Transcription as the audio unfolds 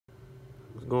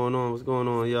going on? What's going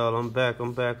on, y'all? I'm back.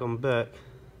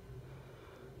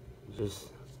 Just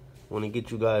want to get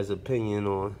you guys' opinion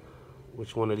on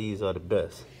which one of these are the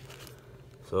best.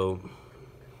 So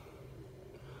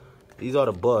these are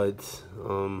the buds.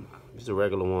 These are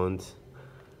regular ones.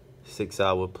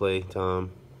 6-hour play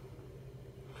time.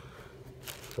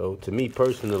 So to me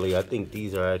personally, I think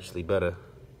these are actually better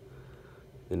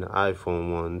than the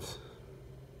iPhone ones.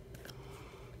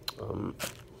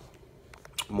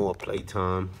 More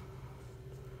playtime.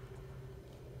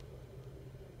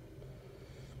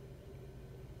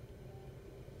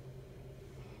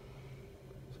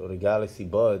 So the Galaxy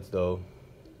Buds, though,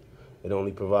 it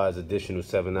only provides additional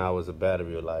 7 hours of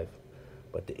battery life,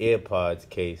 but the AirPods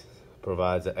case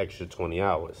provides an extra 20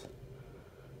 hours.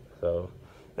 So,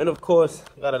 and of course,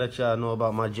 gotta let y'all know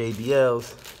about my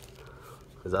JBLs,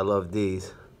 because I love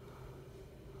these.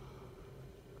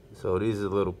 So these are a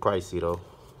little pricey though.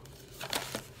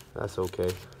 That's okay.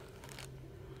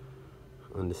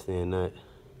 Understand that.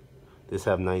 This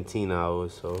have 19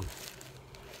 hours, so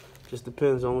just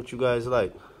depends on what you guys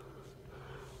like.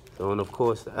 So, and of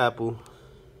course, the Apple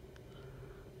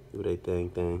do they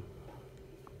thing.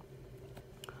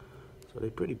 So they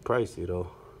pretty pricey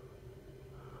though.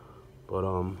 But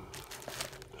I'm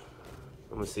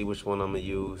gonna see which one I'm gonna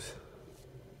use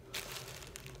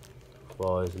as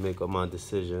far as make up my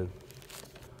decision.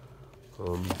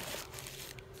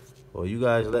 Well, you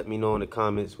guys let me know in the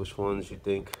comments which ones you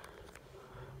think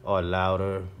are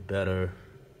louder, better,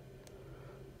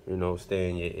 you know, stay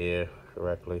in your ear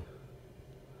correctly.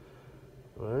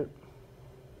 Alright.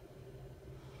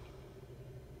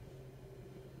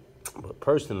 But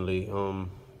personally,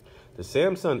 the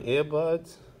Samsung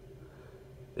earbuds,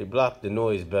 they block the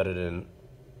noise better than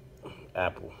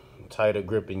Apple. Tighter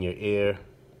grip in your ear.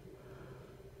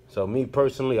 So me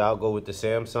personally, I'll go with the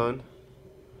Samsung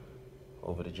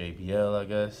over the JBL, I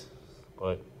guess.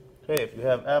 But hey, if you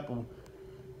have Apple,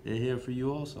 they're here for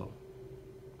you also.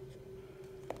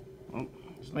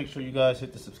 Just make sure you guys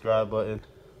hit the subscribe button.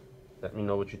 Let me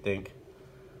know what you think.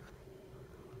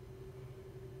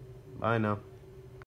 Bye now.